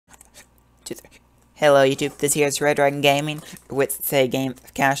Hello YouTube, this here is Red Dragon Gaming with the game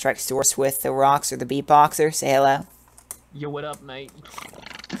Counter-Strike Source with the Roxxer, the beatboxer. Say hello. Yo, what up, mate?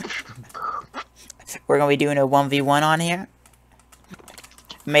 We're gonna be doing a 1v1 on here.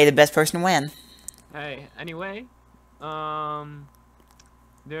 May the best person win. Hey, anyway,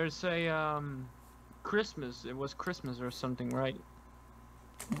 there's a, Christmas. It was Christmas or something, right?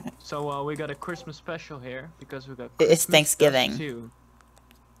 So, we got a Christmas special here, because we got It's Christmas Thanksgiving. Dust 2.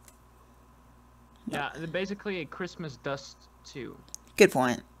 Yeah, basically a Christmas Dust 2. Good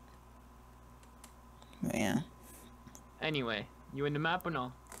point. Yeah. Anyway, you in the map or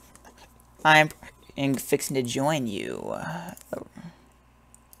no? I'm fixing to join you.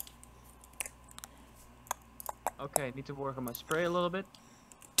 Okay, need to work on my spray a little bit.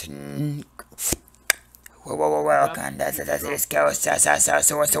 Welcome. This goes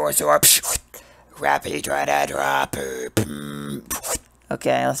so. Rapid try to drop.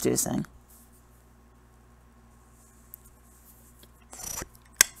 Okay, let's do this thing.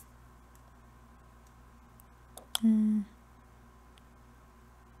 I'm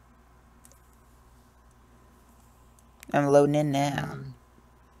loading in now.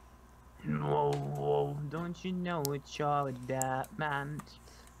 Whoa, don't you know it's all that man?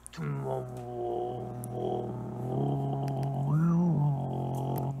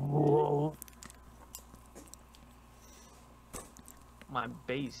 My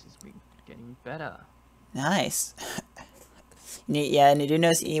bass is getting better. Nice. Yeah, and you do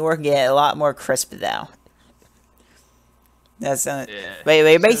notice you work get a lot more crisp though. That's Yeah,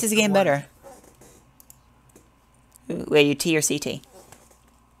 wait, your bass is getting better. Wait, you T or CT?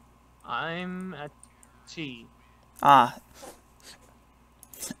 I'm at T. Ah.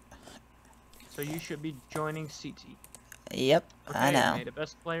 So you should be joining CT. Yep, Okay, I know. May the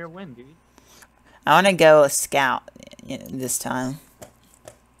best player win, dude. I want to go scout this time.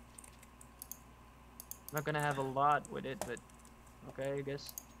 Not gonna have a lot with it, but okay, I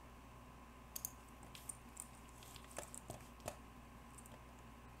guess.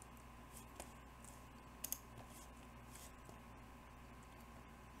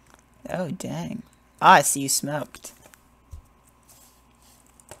 Oh, dang. Ah, I see you smoked.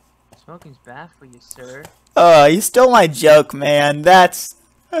 Smoking's bad for you, sir. Oh, you stole my joke, man. That's...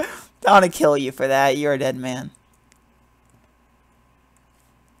 I want to kill you for that. You're a dead man.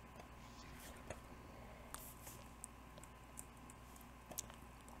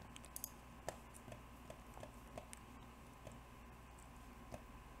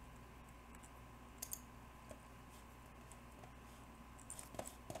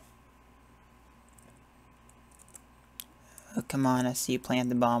 Oh, come on. I see you plant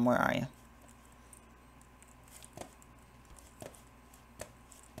the bomb. Where are you?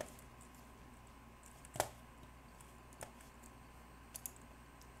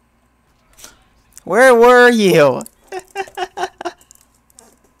 Where were you?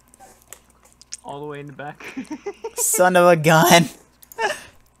 All the way in the back. Son of a gun. I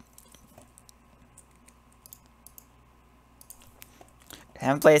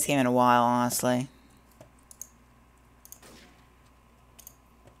haven't played this game in a while, honestly.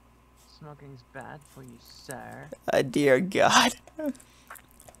 Smoking's bad for you, sir. Dear God.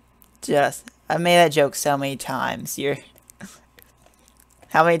 I made that joke so many times.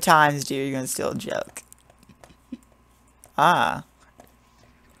 How many times do you gonna steal a joke? Ah.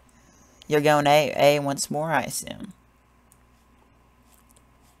 You're going A once more, I assume.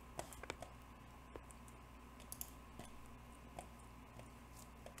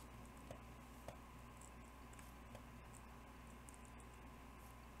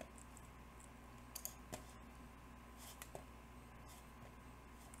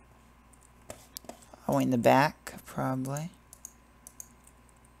 Oh, in the back, probably.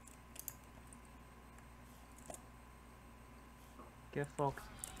 Get fucked.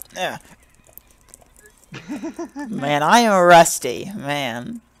 Yeah. Man, I am rusty,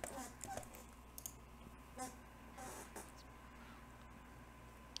 man.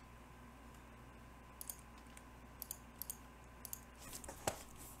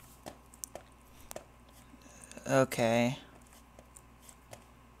 Okay.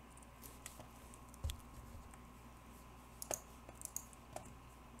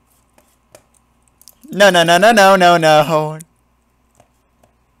 No.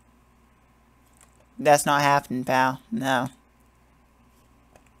 That's not happening, pal. No.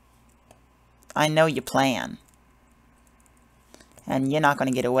 I know your plan. And you're not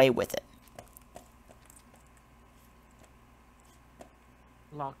gonna get away with it.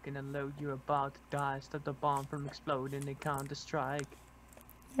 Lock in and load, you're about to die. Stop the bomb from exploding in Counter-Strike.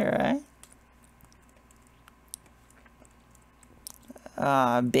 Alright.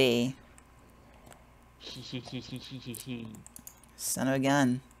 B. Son of a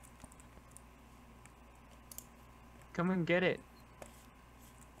gun. Come and get it.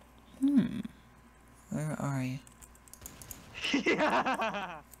 Where are you?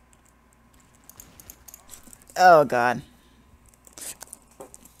 Yeah. Oh god.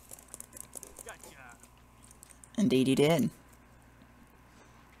 Gotcha. Indeed he did.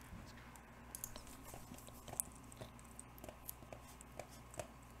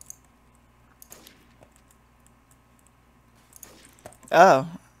 Oh.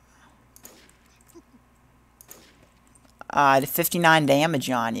 I did 59 damage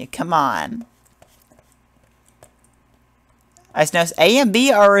on you. Come on. I just noticed A and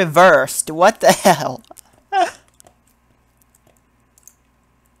B are reversed. What the hell? Nice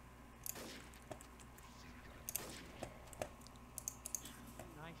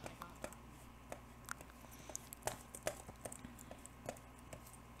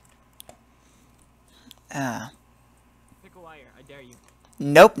shot. Pick a wire. I dare you.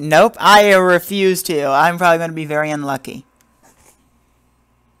 Nope, nope. I refuse to. I'm probably going to be very unlucky.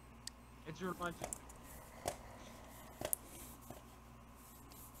 It's your lunch.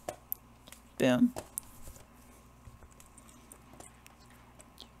 Boom.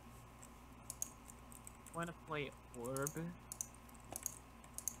 Wanna play orb?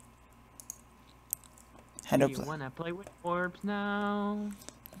 How Do to you play? wanna play with orbs now?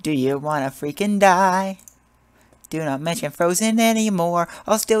 Do you wanna freaking die? Do not mention Frozen anymore.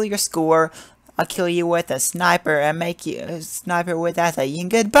 I'll steal your score. I'll kill you with a sniper and make you a sniper without saying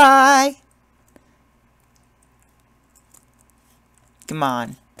goodbye. Come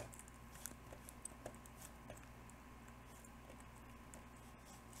on.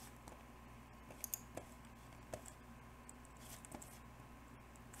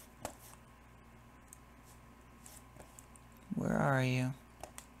 Where are you?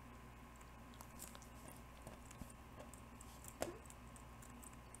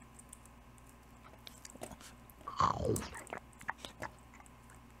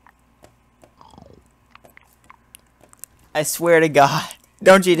 I swear to God.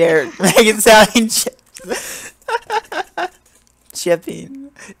 Don't you dare make it sound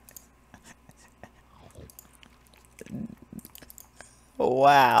chipping.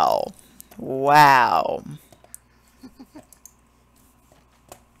 Wow. Wow.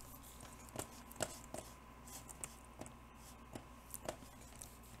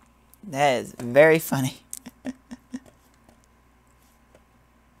 That is very funny.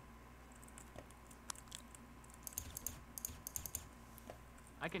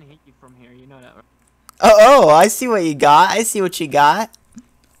 I can hit you from here, you know that, right? Oh, I see what you got. I see what you got.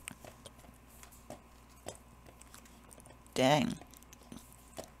 Dang.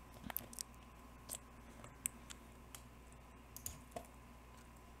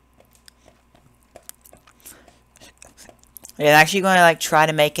 Yeah, I'm actually going to try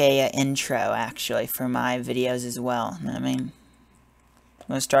to make a intro actually for my videos as well. You know what I mean, I'm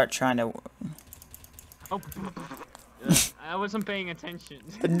going to start trying to. Oh, I wasn't paying attention.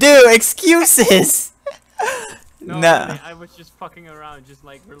 Dude, excuses. No, No. really, I was just fucking around, just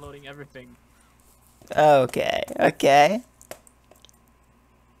like reloading everything. Okay. Okay.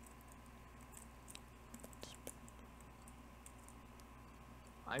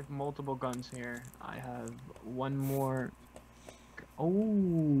 I have multiple guns here. I have one more.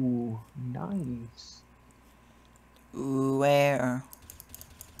 Oh, nice. Ooh, where?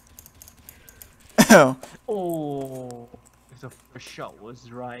 Oh. Oh, the first shot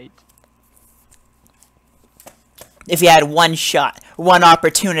was right. If you had one shot, one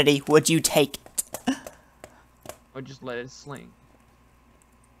opportunity, would you take it? Or just let it sling.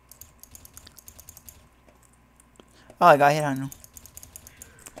 Oh, I got hit on him.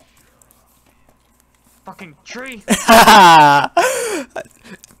 Fucking tree! Ah.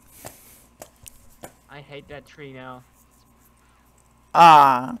 I hate that tree now.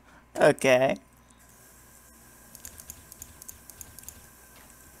 Okay.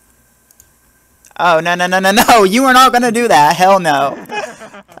 Oh, no, no, no, no, no! You are not gonna do that! Hell no!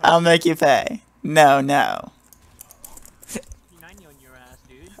 I'll make you pay. No, no. P90 on your ass,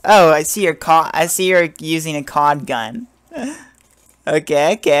 dude. Oh, I see your I see you're using a COD gun.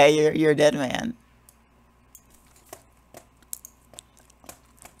 Okay, okay, you're a dead man.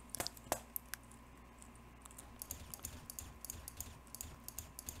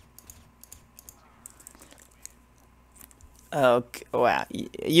 Oh, wow.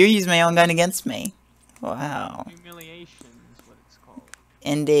 You use my own gun against me. Wow. Humiliation is what it's called.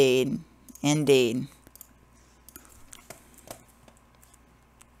 Indeed. Indeed.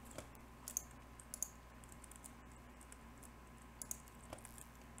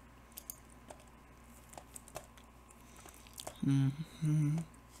 Mm-hmm.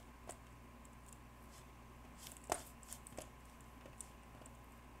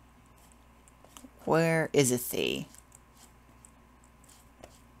 Where is it thee?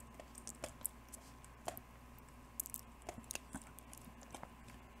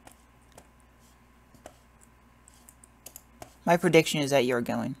 My prediction is that you're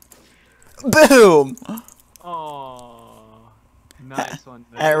going. Boom! Oh, nice one,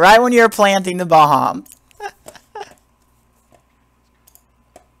 man. And right when you're planting the bomb.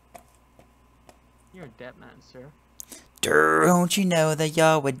 You're a dead man, sir. Don't you know that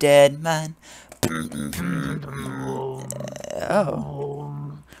you're a dead man?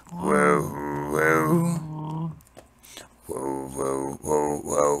 Oh. Whoa, whoa. Whoa, whoa, whoa,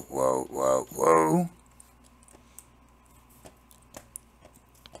 whoa, whoa, whoa, whoa.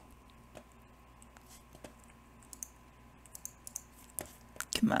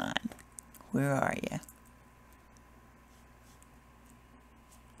 Come on. Where are you?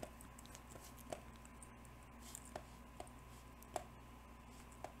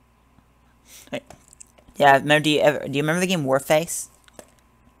 Wait. Yeah, remember, do you remember the game Warface?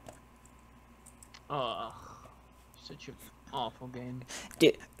 Ugh, such an awful game.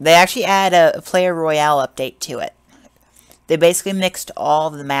 Dude, they actually add a player royale update to it. They basically mixed all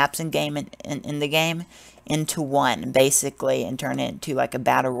of the maps in the game into one, basically, and turned it into like a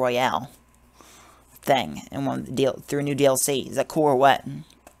battle royale thing. And one through a new DLC. Is that cool or what?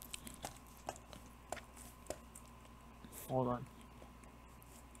 Hold on.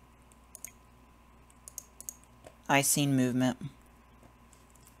 I seen movement.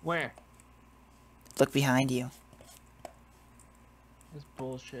 Where? Look behind you. That's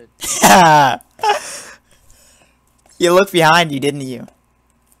bullshit. You looked behind you, didn't you?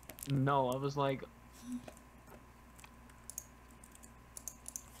 No, I was like...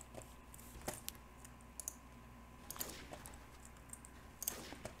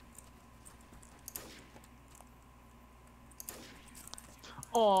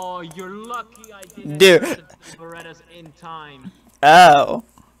 Oh, you're lucky I didn't Dude. get the Berettas in time. Oh.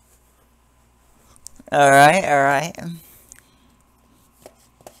 Alright, alright.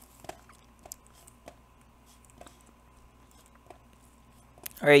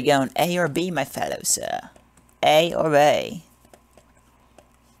 Are you going A or B, my fellow sir? A or B?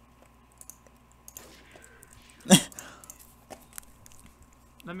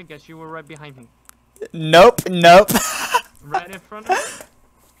 Let me guess, you were right behind me. Nope, nope. Right in front of me?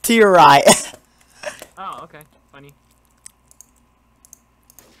 To your right. Oh, okay. Funny.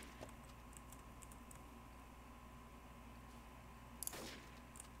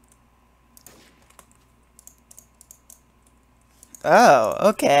 Oh,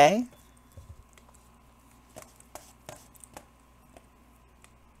 okay.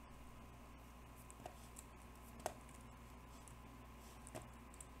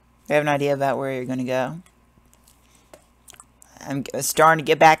 I have an idea about where you're gonna go. I'm starting to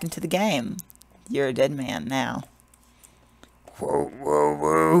get back into the game. You're a dead man now. Whoa, whoa,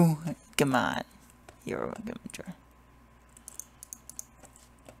 whoa. Come on. You're a good try.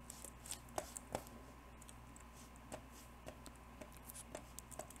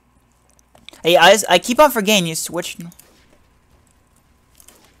 Hey, I keep on forgetting you switched.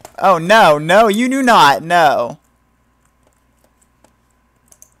 Oh, no, no, you do not. No.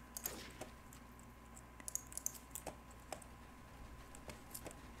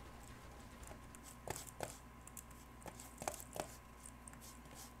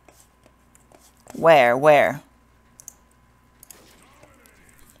 Where?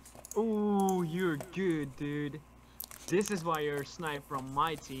 Ooh, you're good, dude. This is why you're a sniper on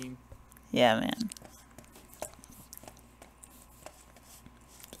my team. Yeah, man.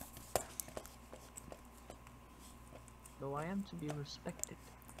 Though I am to be respected.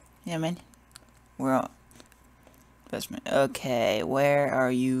 Yeah, man. We're on. Best man. Okay, where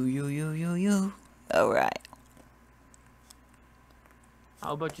are you? You. Alright.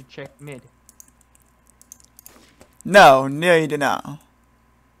 How about you check mid? No, you do not.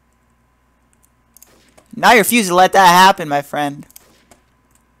 Now you refuse to let that happen, my friend.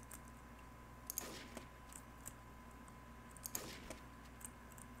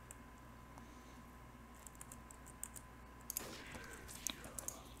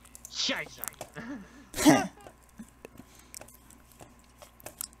 Scheiße.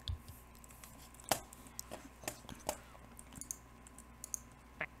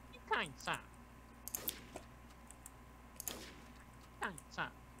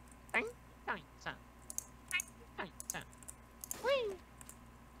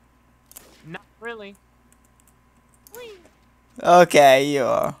 Not really. Okay, you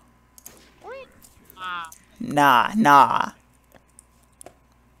are. Ah. Nah.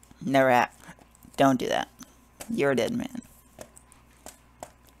 No rat. Don't do that. You're a dead man.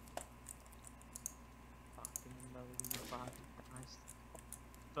 Fucking loading the body. Nice.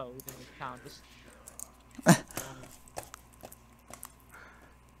 Loading the counters.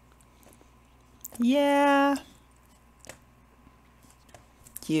 Yeah.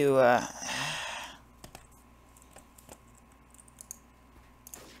 You,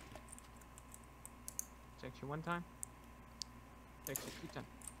 Takes you one time. Takes you 2 times.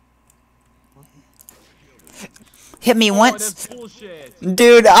 hit me Oh, once. that's bullshit.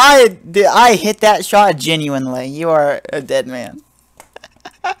 Dude, I hit that shot genuinely. You are a dead man.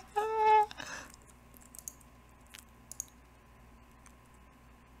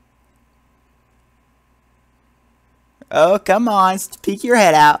 Oh, come on. Peek your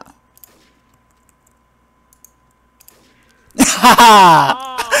head out.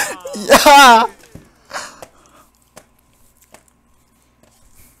 Oh, Yeah.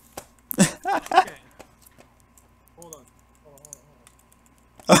 okay. Hold on.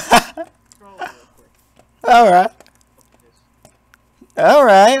 Scroll real quick. Alright. Look at this.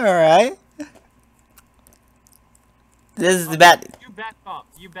 Alright. This is about... You back up.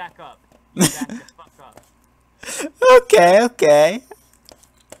 You back up. You back the fuck up. Okay.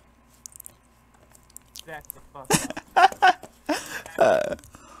 Back the fuck up.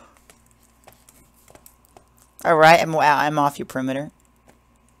 Alright, I'm off your perimeter.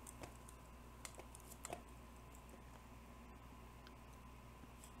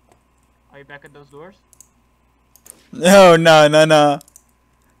 Are you back at those doors? No. No.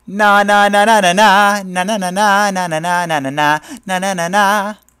 Na na na na na na na na na na na na na na na na na na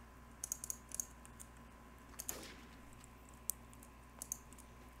na.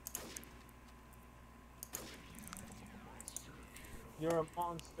 You're a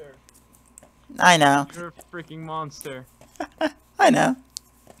monster. I know. You're a freaking monster. I know.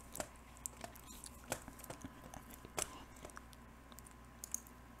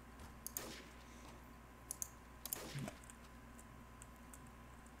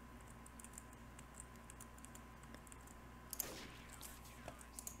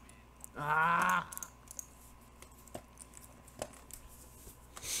 Ah!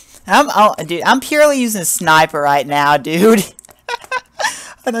 Dude, I'm purely using a sniper right now, dude.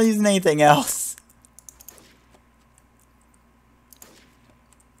 I'm not using anything else.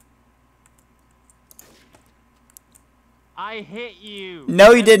 I hit you.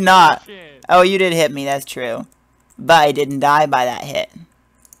 No, you That's did not. bullshit. Oh, you did hit me, that's true. But I didn't die by that hit.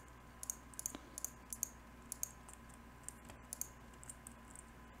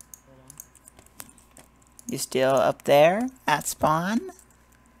 Hold on. You still up there at spawn?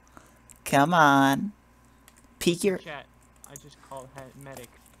 Come on. Peek your... Chat. I just called medic.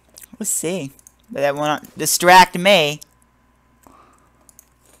 Let's see. But that won't distract me.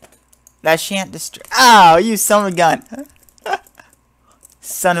 That shan't distract... Oh, you son of a gun.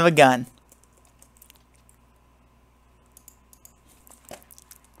 Son of a gun.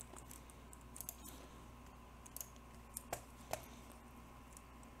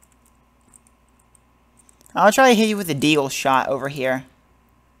 I'll try to hit you with a deagle shot over here.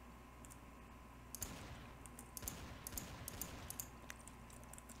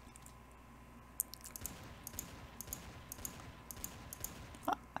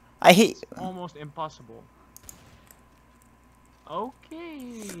 I hit... Almost impossible.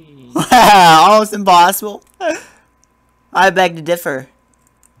 Okay. Almost impossible. I beg to differ.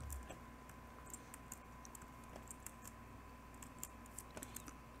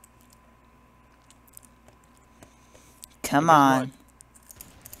 Come Guess on. what?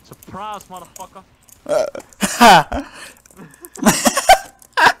 Surprise, motherfucker.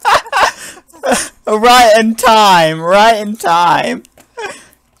 Right in time. Right in time.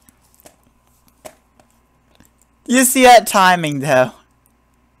 You see that timing, though.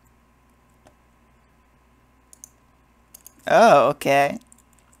 Oh, okay.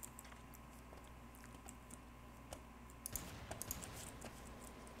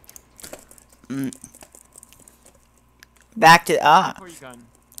 Back to... Ah. Before you gun.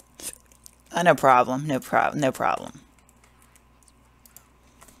 No problem. No problem.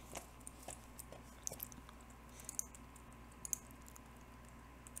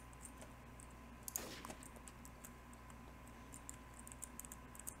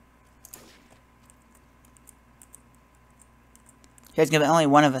 There's gonna be only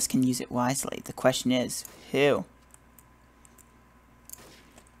one of us can use it wisely. The question is, who?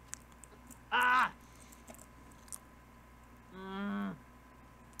 Ah!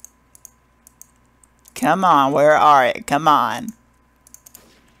 Come on, where are it? Come on.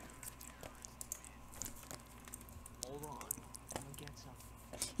 Hold on. I'm gonna get some.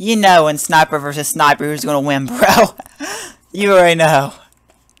 You know when sniper versus sniper who's gonna win, bro. You already know.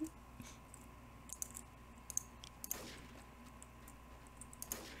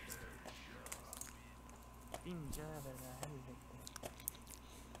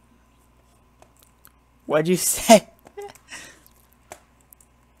 What'd you say?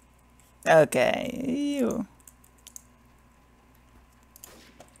 Okay. You.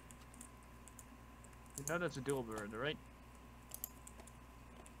 You know that's a dual bird, right?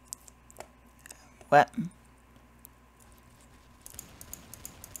 What?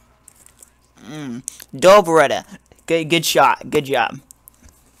 Dual Beretta. Good shot. Good job.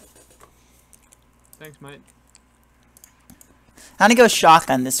 Thanks, mate. I'm gonna go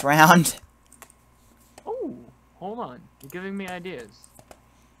shotgun this round. Oh, hold on. You're giving me ideas.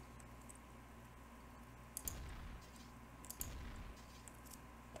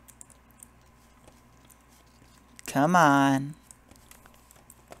 Come on.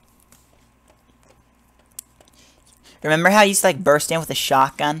 Remember how you used to like burst in with a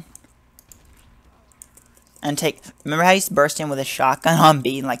shotgun? And remember how you used to burst in with a shotgun on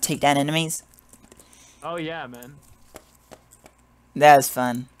B and like take down enemies? Oh yeah, man. That was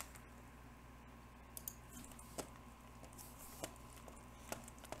fun.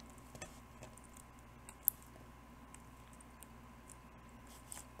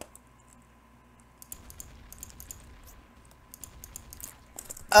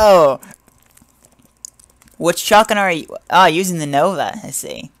 Oh. Which shotgun are you? Oh, using the Nova, I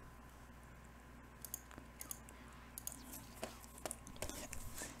see.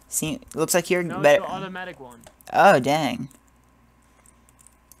 See, looks like you're No, better. it's the automatic one. Oh, dang.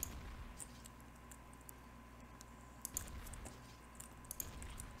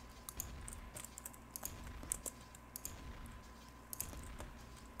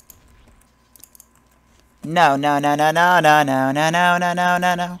 No, no, no, no, no, no, no, no, no, no, no,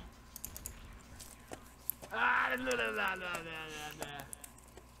 no, no.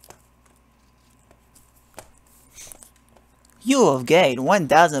 You have gained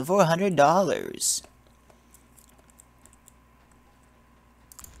 $1,400.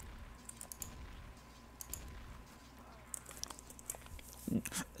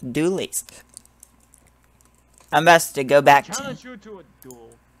 Doolies. I'm about to go back to... Challenge you to a duel.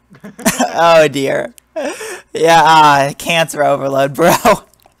 Oh dear. Yeah, cancer overload, bro.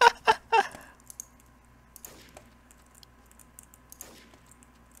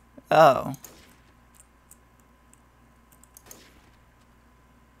 Oh.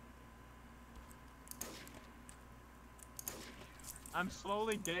 I'm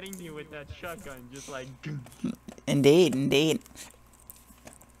slowly getting you with that shotgun, just like... Indeed, indeed.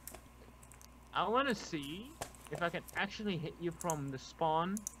 I want to see if I can actually hit you from the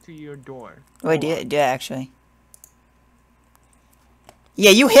spawn to your door. Wait, do it actually.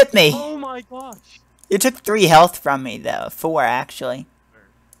 Yeah, you hit me! Oh my gosh! You took 3 health from me, though. 4, actually.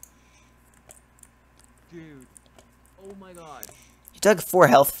 Dude. Oh my god. You took 4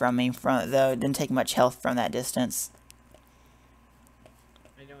 health from me, though. It didn't take much health from that distance.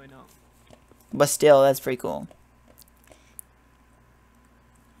 I know. But still, that's pretty cool.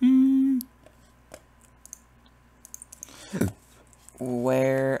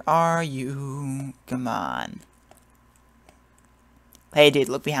 Where are you? Come on. Hey, dude,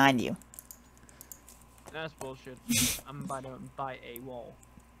 look behind you. That's bullshit. I'm by a wall.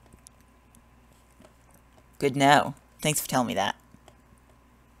 Good know. Thanks for telling me that.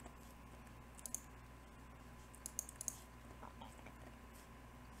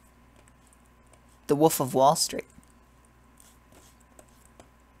 The Wolf of Wall Street.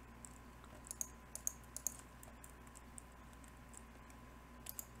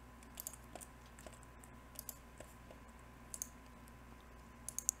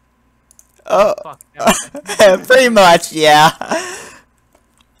 Oh, Fuck. pretty much, yeah.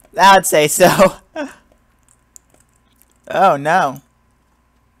 I would say so. Oh, no.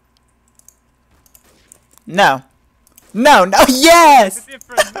 No. No, no, yes!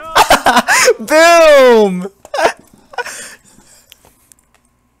 No! Boom!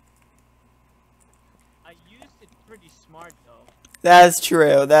 I used it pretty smart though. That's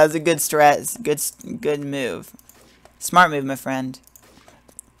true. That was a good strat. Good move. Smart move, my friend.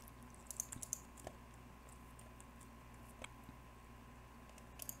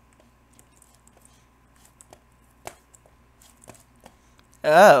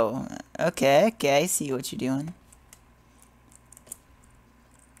 Oh, okay, I see what you're doing.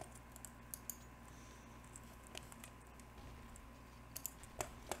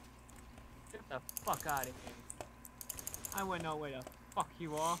 Get the fuck out of here. I wouldn't know where the fuck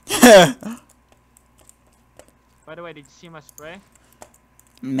you are. By the way, did you see my spray?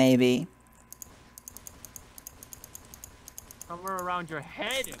 Maybe. Somewhere around your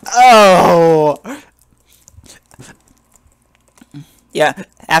head. Oh! Yeah,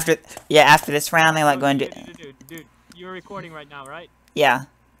 after this round, they like going to... Dude, you're recording right now, right? Yeah.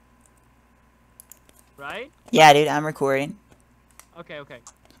 Right? Yeah, dude, I'm recording. Okay.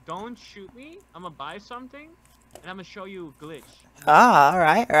 Don't shoot me. I'm gonna buy something, and I'm gonna show you a glitch. Ah,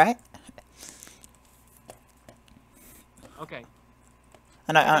 alright. Okay.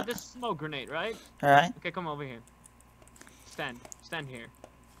 I I got this smoke grenade, right? Alright. Okay, come over here. Stand here.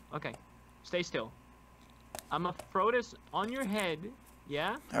 Okay, stay still. I'm gonna throw this on your head,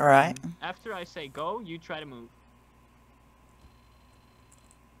 yeah? Alright. After I say go, you try to move.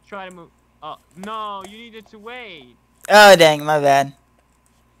 Try to move. Oh, no, you needed to wait. Oh, dang, my bad.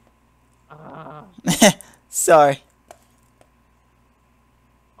 Sorry.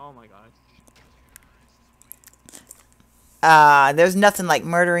 Oh my gosh. There's nothing like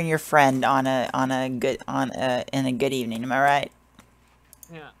murdering your friend in a good evening, am I right?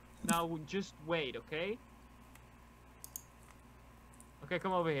 Yeah. Now just wait, okay? Okay,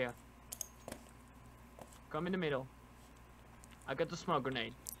 come over here. Come in the middle. I got the smoke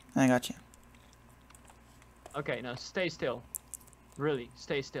grenade. I got you. Okay, now stay still. Really,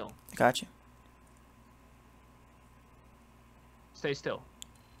 stay still. Got you. Stay still.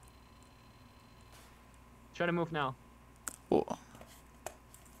 Try to move now. Ooh.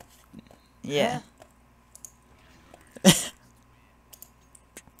 Yeah.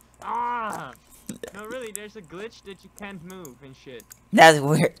 Ah! No, really, there's a glitch that you can't move and shit. That's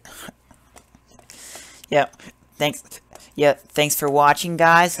weird. Yep. Thanks. Yep. Thanks for watching,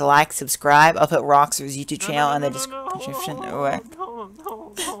 guys. Like, subscribe. I'll put Roxxer's YouTube channel in the description. No. I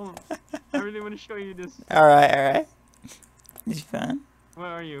really want to show you this. Alright. This is fun. Where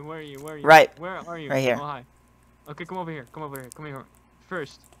are you? Right. Where are you? Right here. Oh, hi. Okay, come over here. Come here.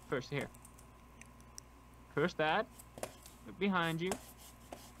 First here. First that. Look behind you.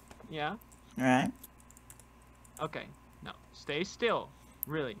 Yeah. Alright. Okay. Now, stay still.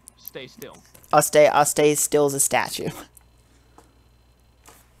 Really, stay still. I'll stay still as a statue.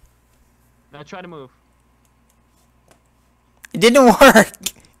 Now try to move. It didn't work.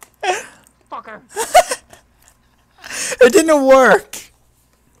 Fucker. It didn't work.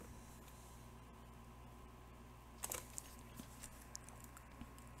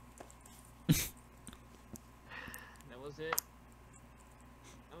 That was it.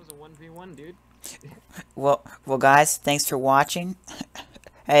 That was a 1v1, dude. Well, guys, thanks for watching.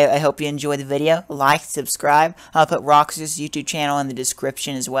 I hope you enjoyed the video. Like, subscribe. I'll put Roxxer's YouTube channel in the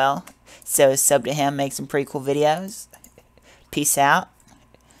description as well. So sub to him, make some pretty cool videos. Peace out.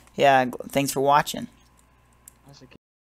 Yeah, thanks for watching.